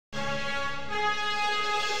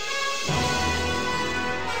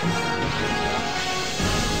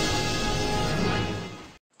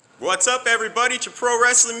What's up, everybody? It's your pro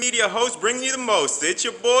wrestling media host bringing you the most. It's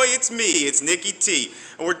your boy, it's me, it's Nicky T.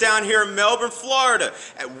 And we're down here in Melbourne, Florida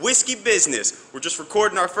at Whiskey Business. We're just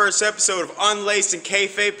recording our first episode of Unlacing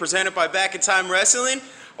Kayfaybe presented by Backintimewrestling.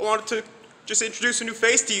 I wanted to just introduce a new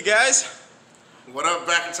face to you guys. What up,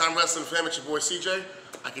 Backintimewrestling fam? It's your boy CJ.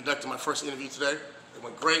 I conducted my first interview today. It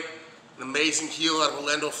went great. An amazing heel out of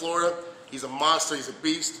Orlando, Florida. He's a monster, he's a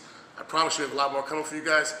beast. I promise you we have a lot more coming for you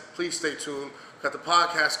guys. Please stay tuned. We got the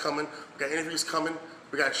podcast coming, we got interviews coming,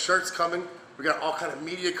 we got shirts coming, we got all kind of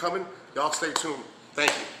media coming. Y'all stay tuned. Thank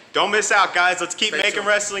you. Don't miss out, guys. Let's keep making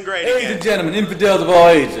wrestling great Ladies again. and gentlemen, infidels of all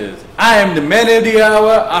ages, I am the man of the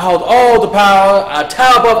hour. I hold all the power. I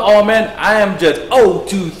tower above all men. I am just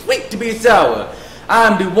too sweet to be sour. I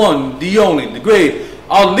am the one, the only, the great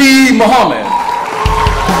Ali Mohammed.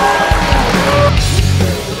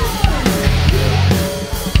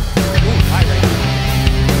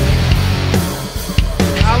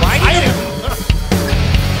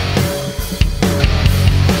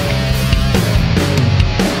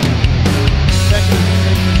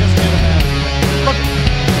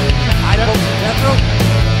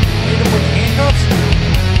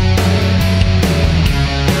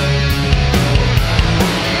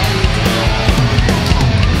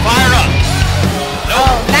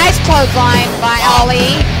 Clothesline by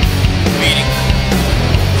Ali.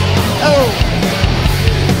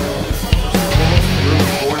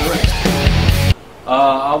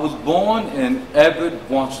 I was born in Everett,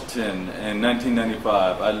 Washington in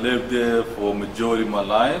 1995. I lived there for a majority of my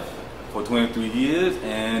life, for 23 years,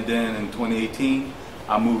 and then in 2018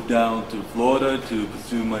 I moved down to Florida to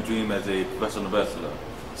pursue my dream as a professional wrestler.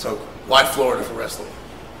 So why Florida for wrestling?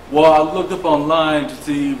 Well, I looked up online to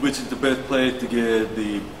see which is the best place to get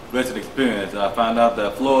the wrestling experience. I found out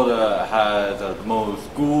that Florida has the most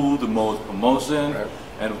schools, the most promotion, right,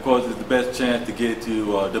 and of course it's the best chance to get to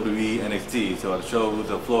WWE NXT. So I chose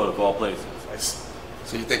Florida of all places. Nice.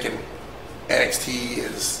 So you're thinking NXT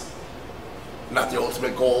is not the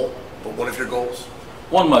ultimate goal, but one of your goals?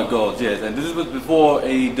 One of my goals, yes. And this was before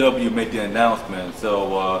AEW made the announcement.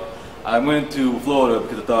 So I went to Florida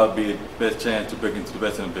because I thought it'd be the best chance to break into the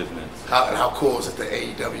wrestling business. How cool is it that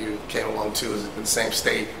AEW came along too? Is it in the same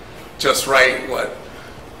state? Just right, what,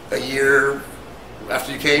 a year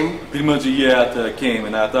after you came? Pretty much a year after I came,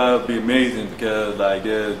 and I thought it'd be amazing because like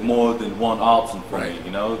there's more than one option for me, you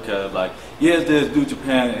know? Because like, yes, there's New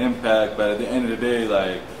Japan and Impact, but at the end of the day,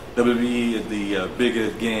 like WWE is the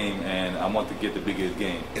biggest game, and I want to get the biggest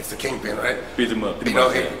game. It's the kingpin, right? Pretty much, you know,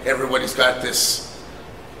 yeah. Everybody's got this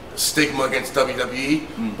stigma against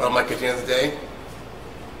WWE, but I'm like, at the end of the day,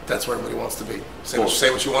 that's where everybody wants to be. Say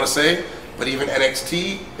what you want to say, but even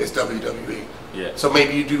NXT is WWE. Yeah. So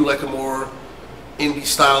maybe you do like a more indie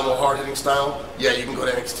style, more hard-hitting style. Yeah, you can go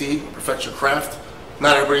to NXT, perfect your craft.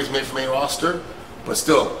 Not everybody's made for main roster, but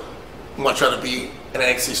still, you want to try to be an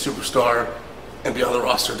NXT superstar and be on the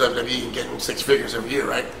roster of WWE and getting 6 figures every year,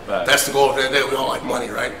 right? That's the goal. At the end of the day, we all like money,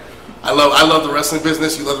 right? I love the wrestling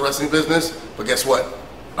business. You love the wrestling business, but guess what?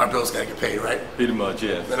 Our bills gotta get paid, right? Pretty much,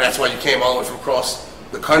 yes. And that's why you came all the way from across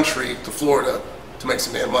the country to Florida to make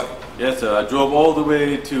some damn money. Yes, sir. I drove all the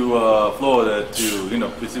way to Florida to,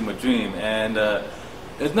 pursue my dream. And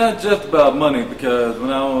it's not just about money, because when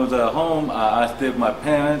I was at home, I stayed with my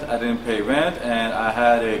parents. I didn't pay rent, and I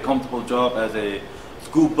had a comfortable job as a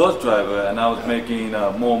school bus driver, and I was making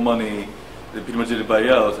more money than pretty much anybody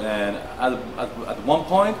else. And at one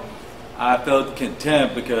point, I felt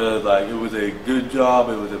content because like it was a good job,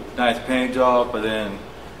 it was a nice paying job, but then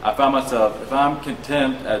I found myself, if I'm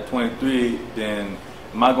content at 23, then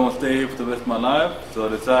am I going to stay here for the rest of my life? So I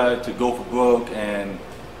decided to go for broke and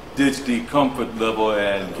ditch the comfort level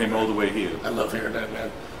and came all the way here. I love hearing that,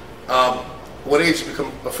 man. What age did you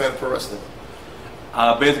become a fan of pro wrestling?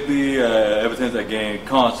 Basically, ever since I gained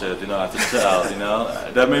conscious, as a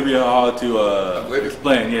child, that may be hard to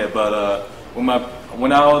explain, yeah, but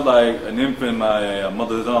when I was like an infant, my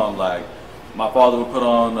mother's arm, like my father would put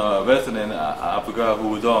on wrestling. I forgot who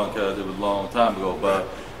was on because it was a long time ago, but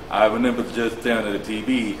I remember just staring at the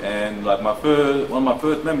TV, and like one of my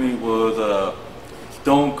first memories was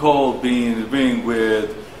Stone Cold being in the ring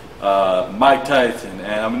with Mike Tyson,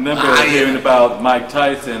 and I remember hearing about Mike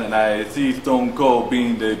Tyson, and I see Stone Cold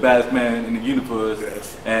being the baddest man in the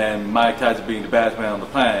universe, and Mike Tyson being the baddest man on the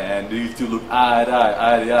planet, and these two look eye to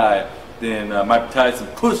eye. Then Mike Tyson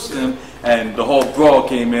pushed him, and the whole brawl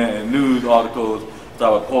came in, and news articles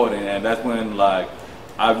started reporting, and that's when like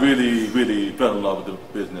I really fell in love with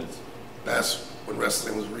the business. That's when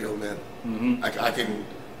wrestling was real, man. Mm-hmm. I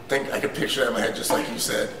can picture that in my head, just like you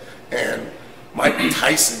said. And Mike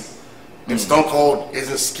Tyson and Stone Cold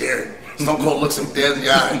isn't scared. Stone Cold looks him dead in the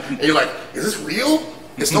eye, and you're like, is this real?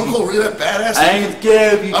 Is Stone Cold really that badass? I ain't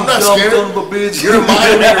scared. I'm not scared. Son of a bitch. You're a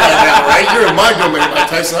mind reader right now, right? You're a mind domain, Mike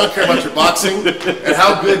Tyson. I don't care about your boxing. And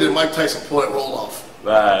how good did Mike Tyson pull that roll off?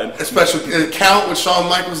 Right. Especially the count with Shawn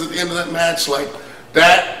Michaels at the end of that match, like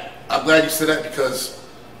that. I'm glad you said that because,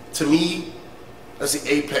 to me, that's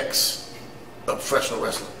the apex of professional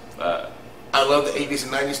wrestling. Right. I love the 80s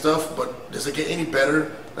and 90s stuff, but does it get any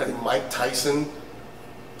better than Mike Tyson,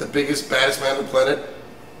 the biggest, baddest man on the planet,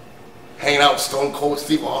 hanging out with Stone Cold,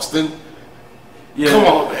 Steve Austin? Yeah. Come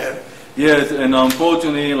on, man. Yes, and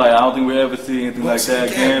unfortunately, like I don't think we'll ever see anything like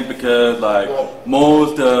that again because, like,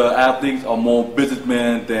 most athletes are more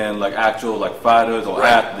businessmen than like actual like fighters or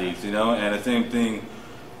athletes, you know. And the same thing,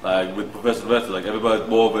 like with professional wrestling, like everybody's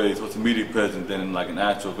more of a social media presence than like an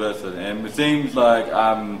actual wrestler. And it seems like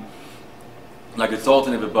I'm like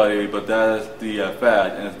insulting everybody, but that's the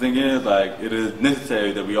fact. And the thing is, like, it is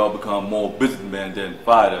necessary that we all become more businessmen than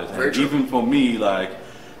fighters. And even for me, like,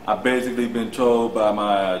 I've basically been told by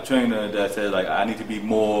my trainer that said, like, I need to be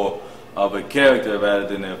more of a character rather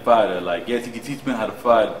than a fighter. Like, yes, he can teach me how to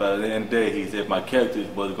fight, but at the end of the day, he said my character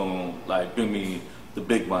was going to, like, bring me the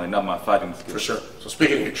big money, not my fighting skills. For sure. So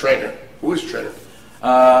speaking of your trainer, who is your trainer?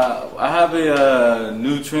 I have a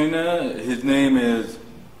new trainer. His name is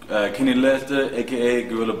Kenny Lester, aka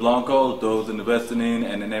Gorilla Blanco. Those in the wrestling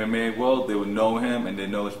and the MMA world, they would know him and they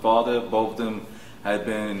know his father. Both of them had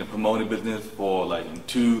been in the promoting business for like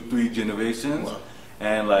 2-3 generations. Wow.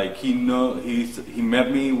 And like he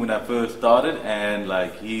met me when I first started, and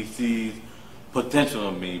like he sees potential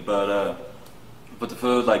in me. But the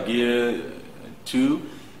first like year, 2,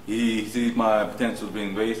 he sees my potential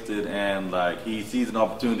being wasted, and like he sees an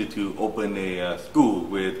opportunity to open a school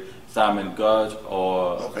with Simon Gudge,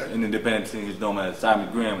 or an independent thing he's known as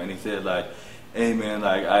Simon Graham, and he said like, hey man,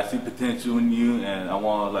 like I see potential in you, and I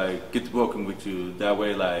want to like get to working with you. That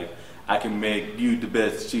way, like I can make you the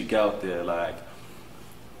best Sheik out there. Like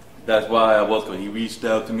that's why I was. He reached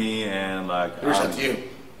out to me, and like he reached out to you.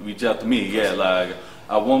 Reached out to me, yeah. Like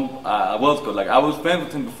I was friends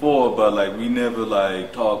with him before, but like we never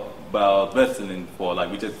like talked about wrestling before.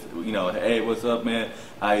 Like we just, you know, hey, what's up, man?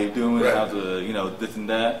 How you doing? How's you know, this and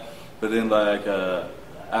that. But then like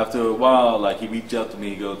after a while, like he reached out to me.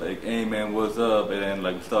 He goes like, "Hey man, what's up?" And then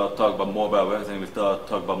like we started talking about more about wrestling. We started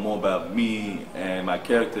talking about more about me and my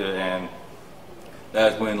character, and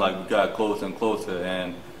that's when like we got closer and closer.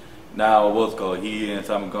 And now he and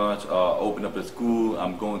Simon Gunch opened up a school.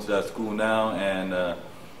 I'm going to that school now, and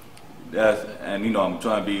you know I'm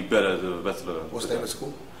trying to be better as a wrestler. What's the name of the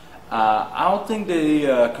school? I don't think they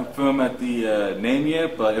confirmed at the name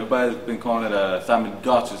yet, but everybody's been calling it Simon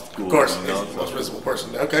Gotch's school. Of course, you know, he's the most visible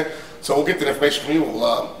person. Okay, so we'll get the information from you.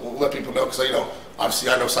 We'll let people know, because you know, obviously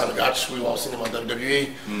I know Simon Gotch. We've all seen him on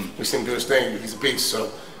WWE. We've seen him do his thing. He's a beast. So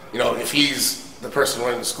you know, if he's the person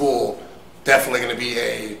running the school, definitely going to be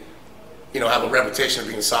have a reputation of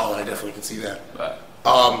being solid. I definitely can see that. Right.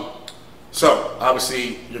 So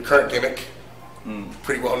obviously your current gimmick,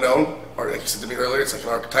 pretty well known. Or like you said to me earlier, it's like an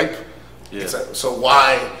archetype. Yeah. So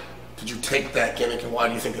why did you take that gimmick, and why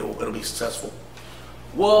do you think it'll be successful?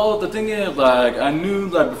 Well, the thing is, like, I knew,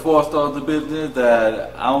 like, before I started the business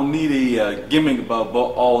that I don't need a gimmick about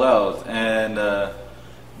all else. And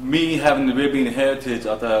me having the Caribbean heritage,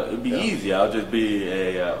 I thought it'd be easy. I'll just be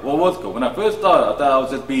when I first started, I thought I would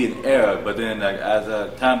just be an Arab. But then, like,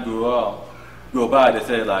 as time grew by, they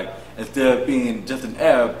said, like, instead of being just an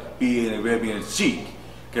Arab, be an Arabian Sheik.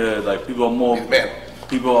 Because like people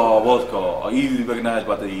are easily recognized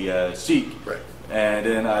by the Sheik, right? And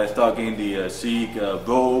then I started getting the Sheik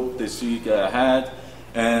robe, the Sheik hat,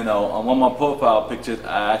 and on one of my profile pictures,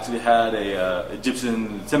 I actually had a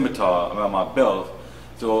Egyptian scimitar around my belt.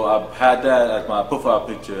 So I've had that as my profile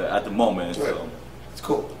picture at the moment. Right. So it's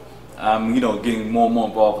cool. I'm getting more and more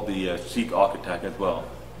involved with the Sheik archetype as well.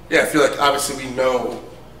 Yeah, I feel like obviously we know,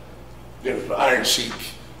 the Iron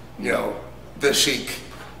Sheik, the Sheik.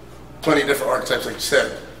 Plenty of different archetypes, like you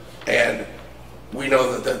said, and we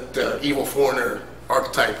know that the evil foreigner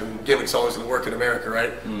archetype and gimmick's always going to work in America,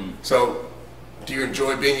 right? So, do you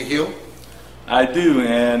enjoy being a heel? I do,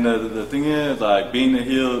 and the thing is, like, being a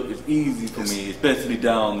heel is easy for me, especially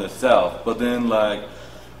down the south. But then, like,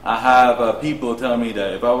 I have people telling me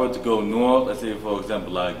that if I were to go north, let's say for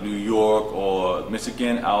example, like New York or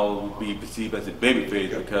Michigan, I'll be perceived as a babyface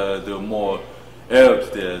because there are more Arabs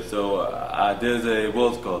there. So there's a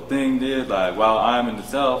thing there, like while I'm in the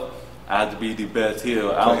south, I have to be the best heel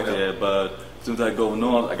out there, but as soon as I go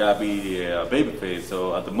north, I gotta be a babyface.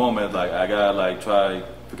 So at the moment, like I gotta like try to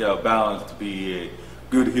figure out balance to be a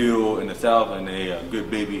good heel in the south and a good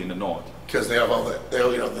baby in the north. because they have all that,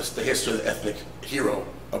 the history of the ethnic hero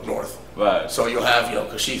up north. Right. So you'll have,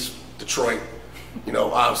 because she's Detroit,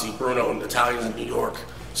 obviously Bruno and the Italians in New York.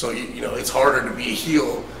 So, it's harder to be a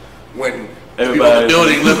heel when the people in the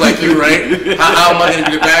building look like you, right? How am I going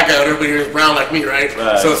to be the bad guy when everybody here is brown like me, right?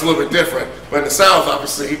 So it's a little bit different. But in the South,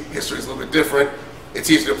 obviously, history is a little bit different. It's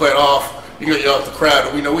easier to play it off. You can yell at the crowd,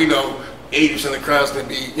 and we know 80% of the crowd's going to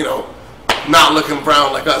be, not looking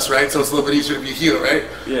brown like us, right? So it's a little bit easier to be a heel, right?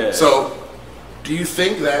 Yeah. So do you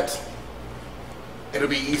think that it'll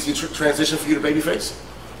be easy to transition for you to babyface?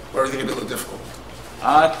 Or do you think it'll be a little difficult?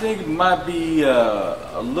 I think it might be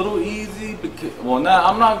a little easy because, I'm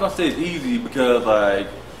not gonna say it's easy because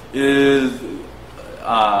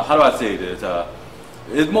how do I say this?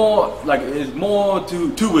 It's more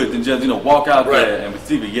to it than just walk out there and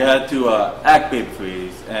receive it. You had to act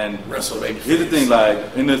babyface and wrestle babyface. Here's the thing,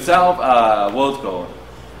 in the South,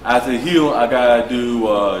 as a heel, I gotta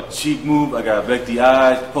do cheek move. I gotta vex the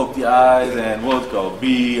eyes, poke the eyes, and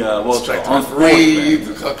be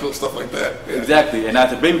unsportsmanlike, stuff like that. Yeah. Exactly. And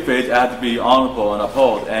as a babyface, I have to be honorable and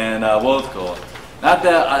uphold. And not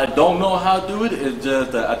that I don't know how to do it. It's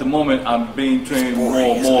just that at the moment I'm being trained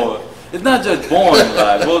more. It's not just boring,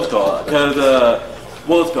 because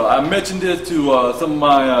I mentioned this to some of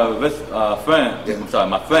my friends. I'm sorry,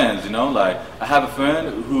 my fans. I have a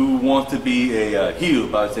friend who wants to be a heel,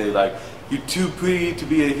 but I say you're too pretty to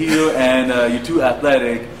be a heel, and you're too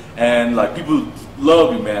athletic, and people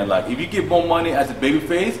love you, man. If you get more money as a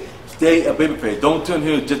babyface, stay a babyface. Don't turn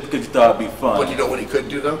heel just because you thought it'd be fun. But you know what he could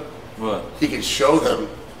do though? What? He could show them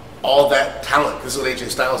all that talent. This is what AJ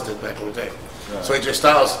Styles did back in the day. Right. So AJ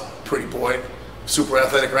Styles, pretty boy, super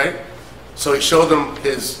athletic, right? So he showed them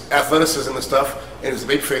his athleticism and stuff, and he was a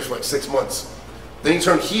babyface for 6 months. Then he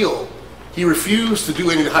turned heel. He refused to do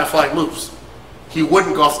any of the high-flying moves. He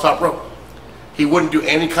wouldn't go off the top rope. He wouldn't do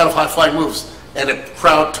any kind of high-flying moves. And the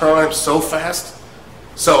crowd turned him so fast.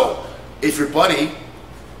 So if your buddy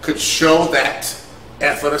could show that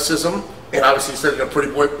athleticism, and obviously instead of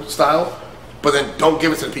pretty boy style, but then don't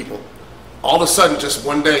give it to the people. All of a sudden, just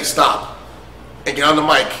one day, stop and get on the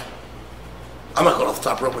mic. I'm not going off the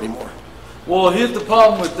top rope anymore. Well, here's the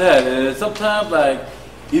problem with that. Is sometimes,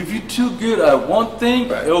 if you're too good at one thing,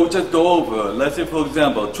 it'll just go over. Let's say, for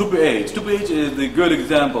example, Triple H. Triple H is a good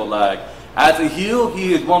example. As a heel,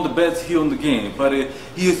 he is one of the best heel in the game. But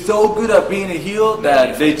he is so good at being a heel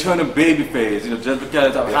that they turn him babyface, just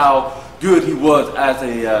because of how good he was as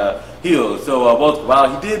a heel. So while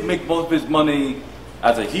he did make most of his money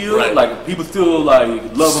as a heel, people still love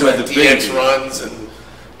him as a baby. DX runs and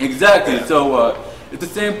exactly. Yeah. So it's the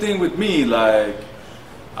same thing with me.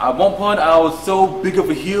 At one point, I was so big of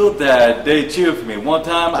a heel that they cheered for me. One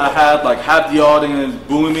time, I had half the audience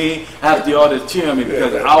booing me, half the audience cheering me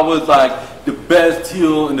because I was the best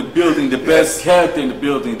heel in the building, the best character in the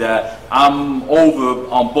building. That I'm over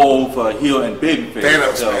on both heel and babyface.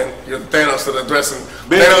 Thanos, man, you're the Thanos of the dressing.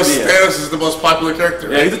 Thanos is the most popular character.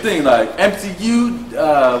 Yeah, here's the thing. MCU,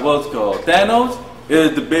 Thanos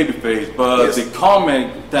is the babyface, but the comic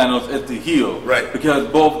Thanos is the heel. Right. Because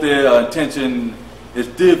both their intention is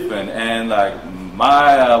different, and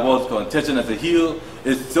my intention as a heel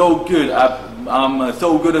is so good. I'm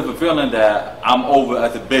so good of a feeling that I'm over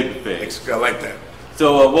as a babyface. I like that.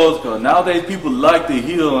 So nowadays people like the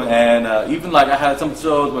heel, and even I had some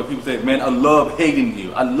shows where people say, "Man, I love hating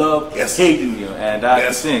you. I love hating you," and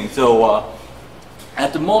that's the thing. So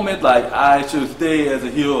at the moment, I should stay as a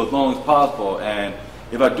heel as long as possible, and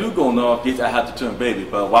if I do go north, yes, I have to turn baby.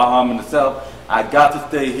 But while I'm in the South, I got to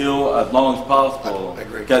stay heel as long as possible. I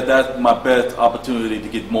agree. Because that's my best opportunity to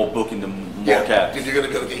get more booking and more caps. Because you're going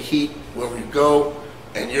to be able to get heat wherever you go,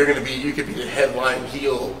 and you could be the headline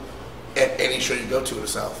heel at any show you go to in the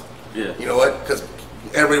South. Yeah. You know what? Because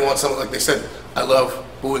everybody wants something, like they said, I love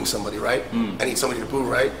booing somebody, right? I need somebody to boo,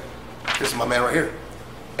 right? This is my man right here.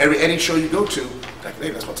 Any show you go to,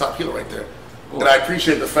 hey, that's my top heel right there. Cool. And I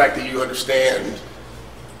appreciate the fact that you understand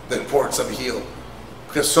the importance of a heel.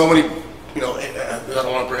 Because so many, I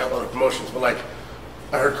don't want to bring up other promotions, but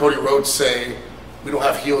I heard Cody Rhodes say, we don't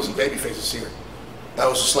have heels and baby faces here. I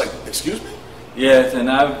was just like, excuse me? Yes, and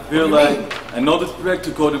I feel I know disrespect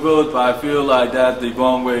to Cody Rhodes, but I feel that's the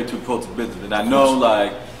wrong way to approach the business. And I know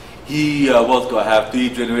he was going to have 3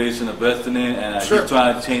 generations of wrestling, and he's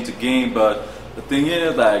trying to change the game, but the thing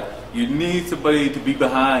is, you need somebody to be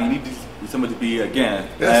behind, you need somebody to be against.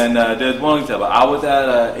 Yes. And there's one example. I was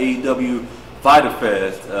at AEW Fighter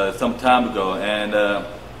Fest some time ago, and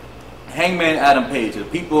Hangman Adam Page,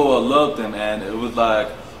 people loved him, and it was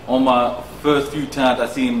on my first few times I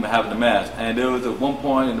seen him having a match, and there was at one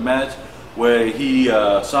point in the match where he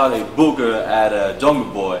shot a booger at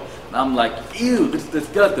Jungle Boy. And I'm like, ew, this is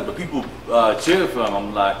disgusting. But people cheer for him.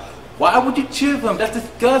 I'm like, why would you cheer for him? That's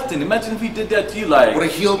disgusting. Imagine if he did that to you. Like, what a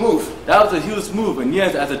heel move. That was a huge move. And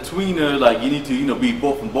yes, as a tweener, like, you need to, be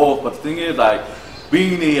both from both. But the thing is, like,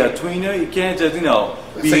 being a tweener, you can't just,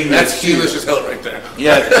 be that's heelish as hell right there.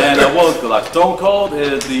 Yes, and like Stone Cold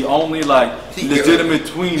is the only like legitimate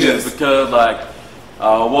tweener because like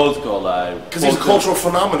because he's a cultural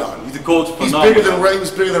phenomenon. He's a cultural phenomenon. He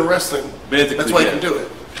was bigger than wrestling. Basically, that's why he can do it.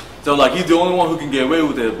 So like he's the only one who can get away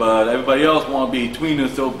with it, but everybody else want to be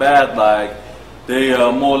tweeners so bad, like they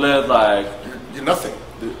more or less like you're nothing.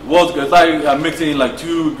 It's like mixing like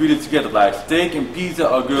two ingredients together. Like steak and pizza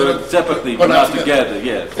are good separately, but not together.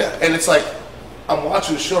 Yes. Yeah, and it's like I'm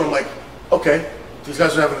watching the show and I'm like, okay, these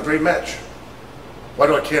guys are having a great match. Why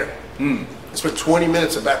do I care? It's been 20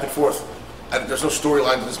 minutes of back and forth. There's no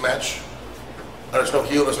storyline to this match. There's no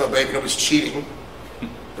heel. There's no baby. Nobody's cheating.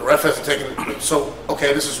 The ref hasn't taken it. So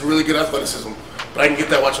okay, this is really good athleticism. But I can get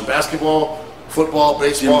that watching basketball, football,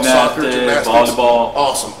 baseball, soccer, gymnastics, volleyball.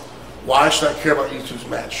 Awesome. Why should I care about you two's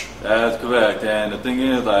match? That's correct. And the thing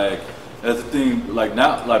is, like, that's the thing. Like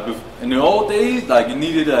now, like in the old days, like you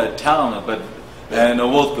needed a talent, but in the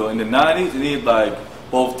 '90s, you needed like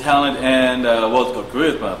both talent and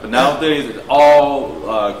charisma. But nowadays, it's all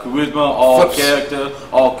charisma, all Flips. character,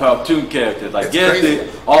 all cartoon characters. Like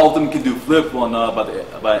It's all of them can do flip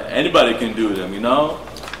but anybody can do them,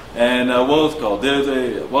 And there's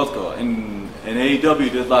in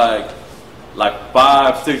AEW, there's like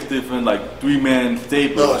 5, 6 different like 3-man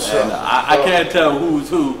staples, and I can't tell who's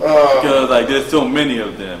who because like there's so many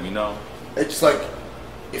of them, It's like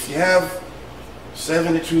if you have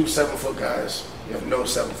 72 7-foot guys, you have no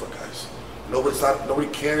 7-foot guys. Nobody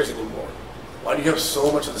cares anymore. Why do you have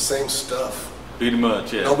so much of the same stuff? Pretty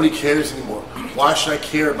much, yeah. Nobody cares anymore. Why should I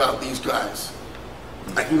care about these guys?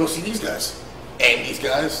 I can go see these guys, and these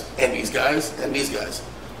guys, and these guys, and these guys.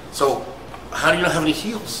 So how do you not have any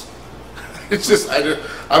heels? It's just,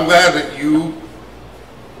 I'm glad that you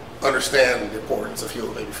understand the importance of heel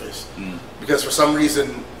and babyface. Because for some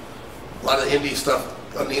reason, a lot of the indie stuff,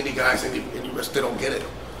 the indie guys, indie wrestlers, they don't get it.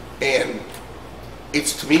 And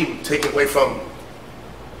it's, to me, taken away from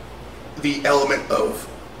the element of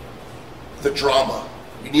the drama.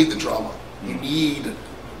 You need the drama. You need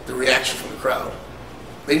the reaction from the crowd.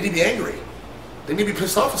 They need to be angry. They need to be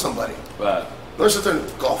pissed off at somebody. Right. Don't sit there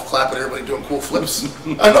and golf clapping everybody doing cool flips.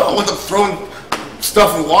 I know, I want them throwing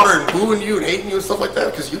stuff in water and booing you and hating you and stuff like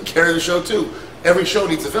that because you carry the show too. Every show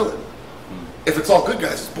needs a villain. If it's all good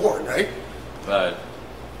guys, it's boring, right? Right.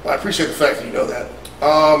 Well, I appreciate the fact that you know that.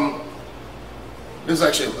 This is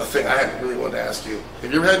actually a thing I hadn't really wanted to ask you.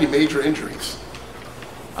 Have you ever had any major injuries?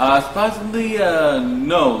 Surprisingly,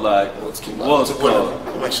 no. Like, Let's keep We'll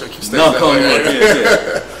make sure it keeps staying that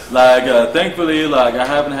way. Like, thankfully, like I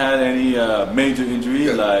haven't had any major injury.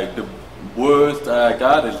 Good. Like the worst I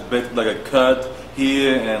got is basically like a cut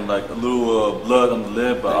here and like a little blood on the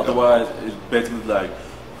lip, but otherwise it's basically like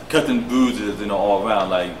cuts and bruises, all around,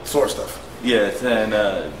 like Sore stuff. yes, and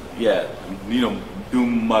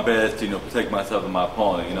doing my best to protect myself and my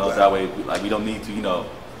opponent. That way, like we don't need to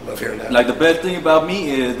Love hearing that. Like the best thing about me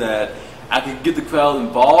is that I can get the crowd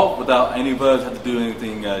involved without any of us have to do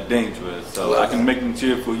anything dangerous. So I can make them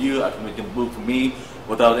cheer for you, I can make them boo for me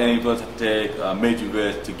without any of us have to take a major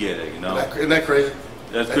risk to get it. Isn't that crazy?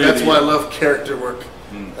 That's crazy. That's why I love character work.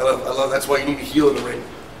 I love. That's why you need to heel in the ring.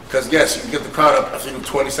 Because yes, you can get the crowd up after you do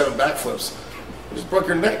 27 backflips. You just broke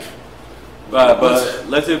your neck. Right, but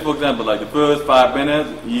let's say for example, like the first 5 minutes,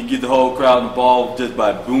 you get the whole crowd involved just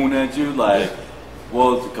by booing at you, like.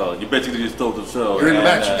 What's it called? You basically just stole the show. You're in the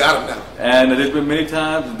match. You got him now. And there's been many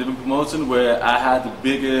times in different promotions where I had the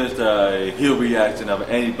biggest heel reaction of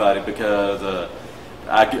anybody because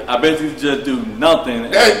I basically just do nothing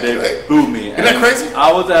and they boo me. Isn't that crazy?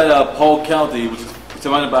 I was at Polk County, which is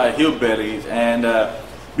surrounded by hillbillies, and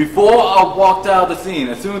before I walked out of the scene,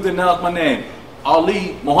 as soon as they announced my name,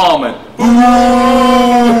 Ali Mohammed. Boo!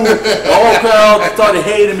 The whole crowd started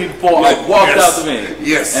hating me before I walked out the ring.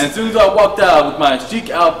 Yes. And as soon as I walked out with my chic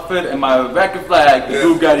outfit and my record flag, the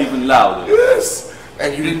boo got even louder. Yes.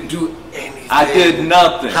 And you didn't do anything. I did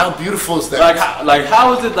nothing. How beautiful is that?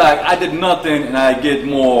 How is it like I did nothing and I get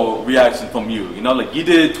more reaction from you? Like you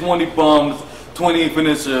did 20 bums, 20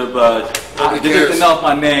 finisher, but they just announced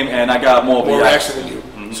my name and I got more reaction than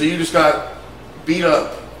you. So you just got beat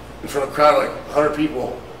up in front of a crowd of like 100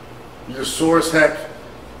 people. You're sore as heck.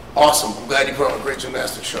 Awesome. I'm glad you put on a great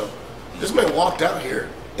gymnastics show. This man walked out here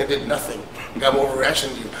and did nothing. Got more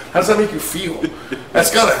reaction than you. How does that make you feel?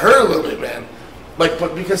 That's gotta hurt a little bit, man.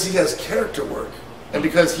 But because he has character work and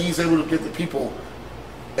because he's able to get the people,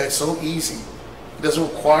 and it's so easy. It doesn't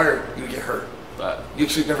require you to get hurt. Right. You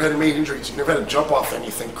actually never had any injuries. You never had to jump off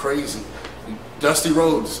anything crazy. Dusty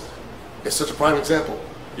Rhodes is such a prime example.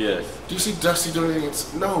 Yes. Do you see Dusty doing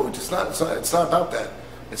anything? No, it's not. It's not about that.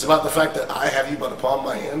 It's about the fact that I have you by the palm of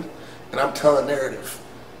my hand, and I'm telling a narrative,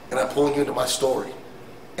 and I'm pulling you into my story,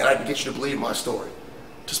 and I can get you to believe my story,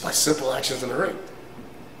 just by simple actions in the ring.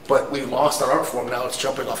 But we lost our art form. Now it's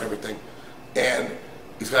jumping off everything, and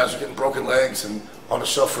these guys are getting broken legs and on the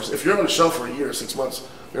shelf for. If you're on the shelf for a year or 6 months,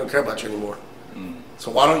 we don't care about you anymore. So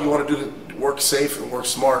why don't you want to do the work safe and work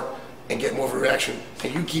smart and get more of a reaction?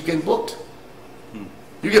 And you keep getting booked.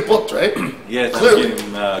 You get booked, right? Yes, Clearly.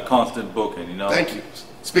 I'm getting constant booking, you know. Thank you.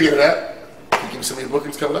 Speaking of that, can you give me some of your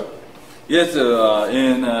bookings coming up? Yes, sir.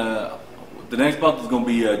 In the next month is going to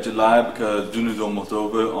be July because June is almost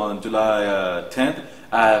over. On July 10th,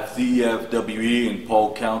 I have CFWE in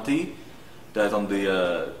Polk County. That's on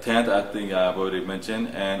the 10th, I think I've already mentioned.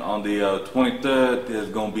 And on the 23rd, there's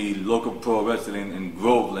going to be local pro wrestling in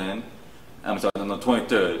Groveland. I'm sorry, on the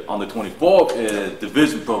 23rd. On the 24th is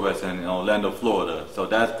Division Pro Wrestling in Orlando, Florida. So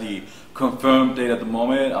that's the confirmed date at the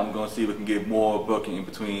moment. I'm going to see if we can get more booking in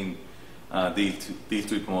between these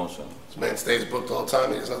three promotions. This man stays booked all the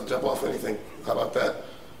time. He doesn't have to jump off anything. How about that?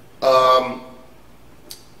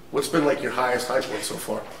 What's been like your highest high point so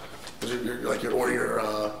far? What's your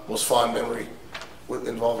most fond memory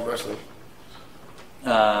involved in wrestling?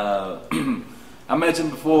 I mentioned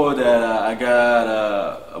before that I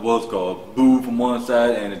got what's called boo from one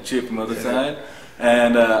side and a chip from the other side,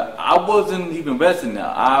 and I wasn't even wrestling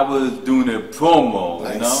now. I was doing a promo,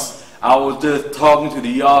 Nice. you know. I was just talking to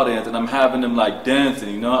the audience and I'm having them like dancing,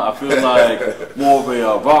 you know. I feel like more of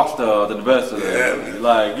a rock star than the rest of them.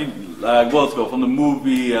 Like what's called from the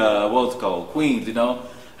movie what's called Queens, you know.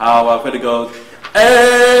 How Freddie goes,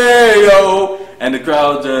 hey yo, and the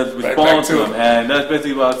crowd just responds to him, and that's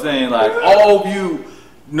basically what I'm saying. Like all of you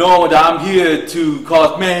know that I'm here to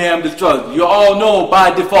cause mayhem, destruction. You all know by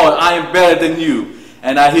default I am better than you,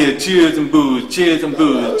 and I hear cheers and boos, cheers and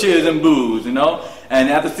boos, cheers and boos, you know. And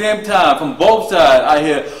at the same time, from both sides, I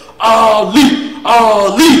hear Ali,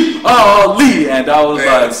 Ali, Ali, and that was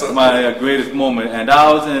like my greatest moment. And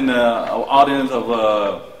I was in an audience of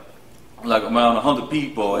like around 100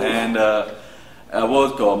 people, and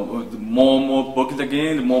what's called more and more bookings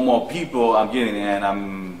again, the more and more people I'm getting, and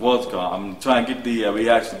I'm trying to get the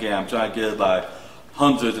reaction again. I'm trying to get like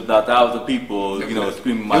hundreds, if not thousands of people, you know,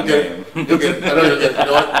 screaming my name. You'll get it. I know you'll get it. You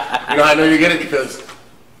know what? You know I know you get it because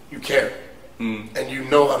you care, and you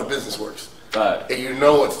know how the business works, Right. and you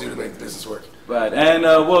know what to do to make the business work. Right, and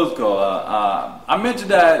what's called? I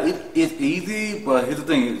mentioned that it's easy, but here's the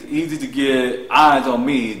thing: it's easy to get eyes on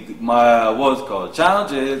me. My what's called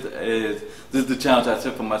challenge is this is the challenge I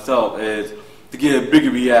set for myself is to get a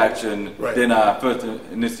bigger reaction than I first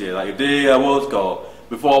initiated. Like if they what's called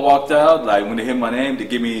before I walked out, like when they hear my name, they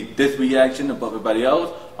give me this reaction above everybody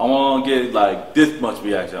else. I want to get like this much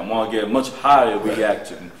reaction. I want to get a much higher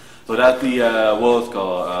reaction. So that's the what's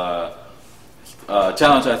called.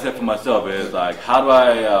 Challenge I set for myself is like, how do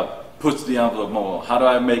I push the envelope more? How do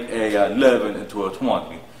I make a 11 into a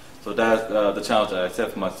 20? So that's the challenge I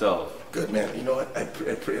set for myself. Good, man. You know what?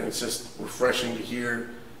 It's just refreshing to hear.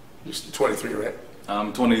 You're 23, right?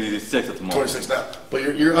 I'm 26 at the moment. 26 now.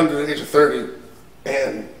 But you're under the age of 30,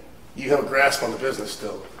 and you have a grasp on the business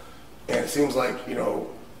still. And it seems like, you know,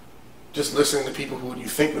 just listening to people who you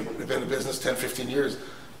think have been in the business 10, 15 years,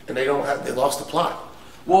 and they lost the plot.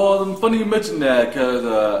 Well, funny you mentioned that because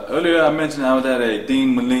earlier I mentioned I was at a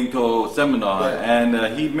Dean Malenko seminar,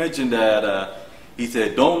 and he mentioned that he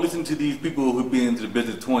said, don't listen to these people who've been into the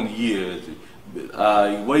business 20 years.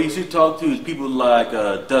 What you should talk to is people like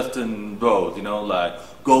Dustin Rhodes, you know, like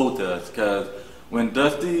Goldust, because when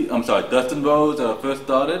Dustin Rhodes first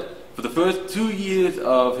started, for the first 2 years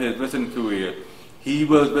of his wrestling career, he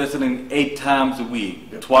was wrestling 8 times a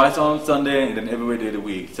week, twice on Sunday and then every day of the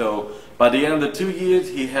week. So by the end of the 2 years,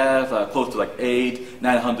 he has close to like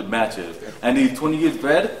 900 matches. And these 20 years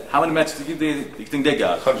bred, how many matches do you think they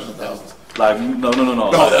got? Hundreds of thousands. Like, no.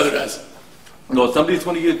 No, the other guys. No, some of these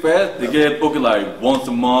 20 years bred, they get booked like once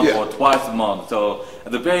a month or twice a month. So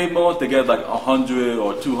at the very most, they get like 100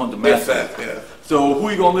 or 200 matches. So who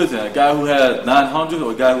are you going to listen to? A guy who has 900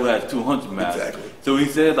 or a guy who has 200 matches? Exactly. So he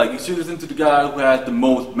said, like, you should listen to the guy who has the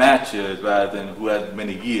most matches rather than who has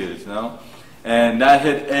many years, you know? And that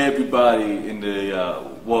hit everybody in the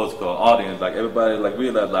audience. Like, everybody, like,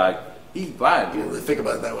 realized, like, he's right. You didn't really think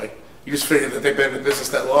about it that way. You just figured that they've been in the business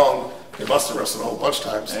that long, they must have wrestled a whole bunch of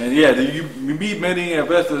times. And yeah, you meet many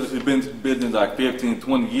wrestlers who've been in business like 15,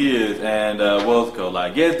 20 years, and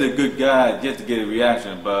like, yes, they're good guys, yes, to get a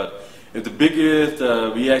reaction, but if the biggest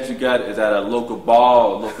reaction you got is at a local bar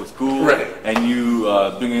or local school, right, and you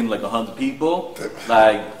bring in like 100 people,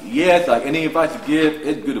 like yes, like any advice you give,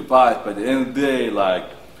 it's good advice, but at the end of the day, like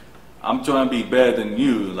I'm trying to be better than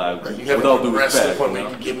you, like you with all due respect. You know?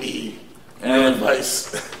 You give me and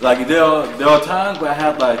advice. Like there are times where I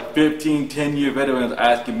have like 15, 10-year veterans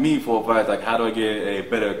asking me for advice, like how do I get a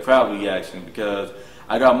better crowd reaction, because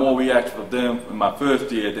I got more reaction from them in my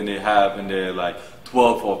first year than they have in their like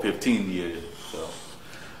 12 or 15 years. So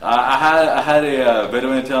I had a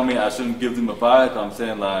veteran tell me I shouldn't give them advice. I'm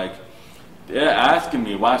saying like they're asking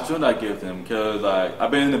me, why shouldn't I give them? Because like I've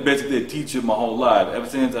been basically a teacher my whole life. Ever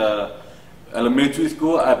since elementary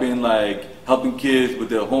school, I've been like helping kids with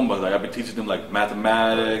their homework. Like I've been teaching them like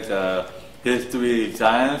mathematics, history,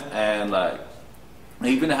 science, and like I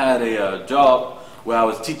even had a job where I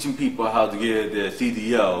was teaching people how to get their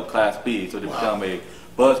CDL, Class B, so they become a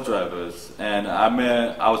bus drivers. And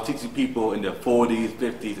I was teaching people in their 40s,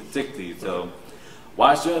 50s, and 60s. So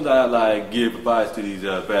why shouldn't I like give advice to these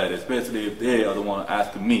vets, especially if they are the one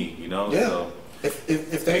asking me, you know? Yeah. So,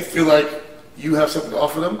 if they feel like you have something to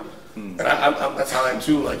offer them, and that's how I am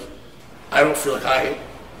too. Like I don't feel like I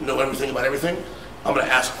know everything about everything. I'm gonna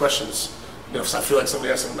ask questions. You know, if I feel like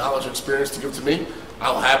somebody has some knowledge or experience to give to me,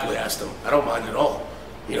 I'll happily ask them. I don't mind at all.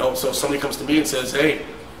 You know, so if somebody comes to me and says, hey,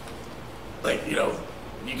 like, you know,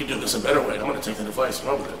 you can do this a better way, I'm going to take that advice and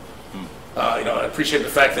run with it. You know, I appreciate the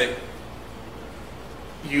fact that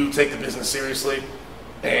you take the business seriously,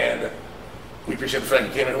 and we appreciate the fact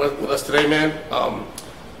you came in with us today, man.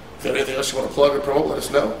 If you have anything else you want to plug or promote, let us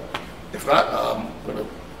know. If not, I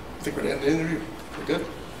think we're going to end the interview. We're good?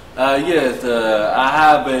 Yes, I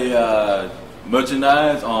have a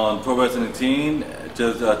merchandise on Pro Wrestling Team.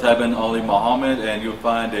 Just type in Ali Mohammed and you'll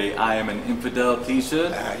find a I Am an Infidel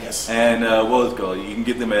t-shirt. Yes. And what's called, you can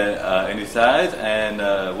get them at any size, and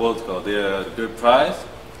what's called, they're a good price,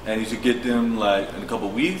 and you should get them like in a couple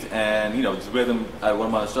of weeks, and you know, just wear them at one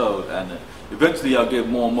of my shows, and eventually I'll get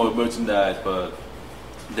more and more merchandise. But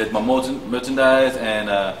there's my merchandise, and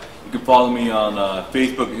you can follow me on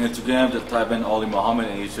Facebook and Instagram. Just type in Ali Mohammed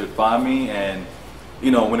and you should find me. And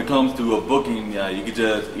you know, when it comes to a booking, you can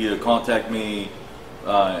just either contact me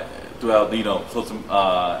throughout, you know, social,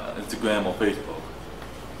 Instagram or Facebook.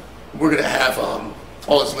 We're going to have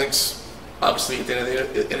all his links, obviously, at the end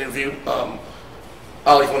of the interview.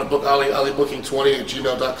 Ali, if you want to book Ali,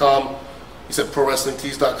 alibooking20@gmail.com. He said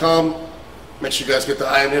prowrestlingtees.com. Make sure you guys get the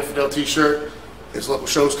I Am Infidel t-shirt. There's local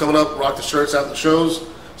shows coming up. Rock the shirts out the shows.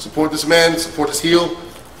 Support this man, support this heel,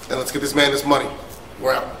 and let's get this man this money.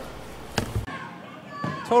 We're out.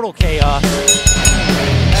 Total chaos.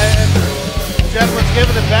 The gentleman's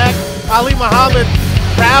giving it back. Ali Muhammad,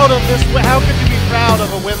 proud of this. How could you be proud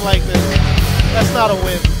of a win like this? That's not a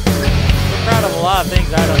win. We're proud of a lot of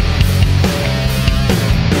things. I don't.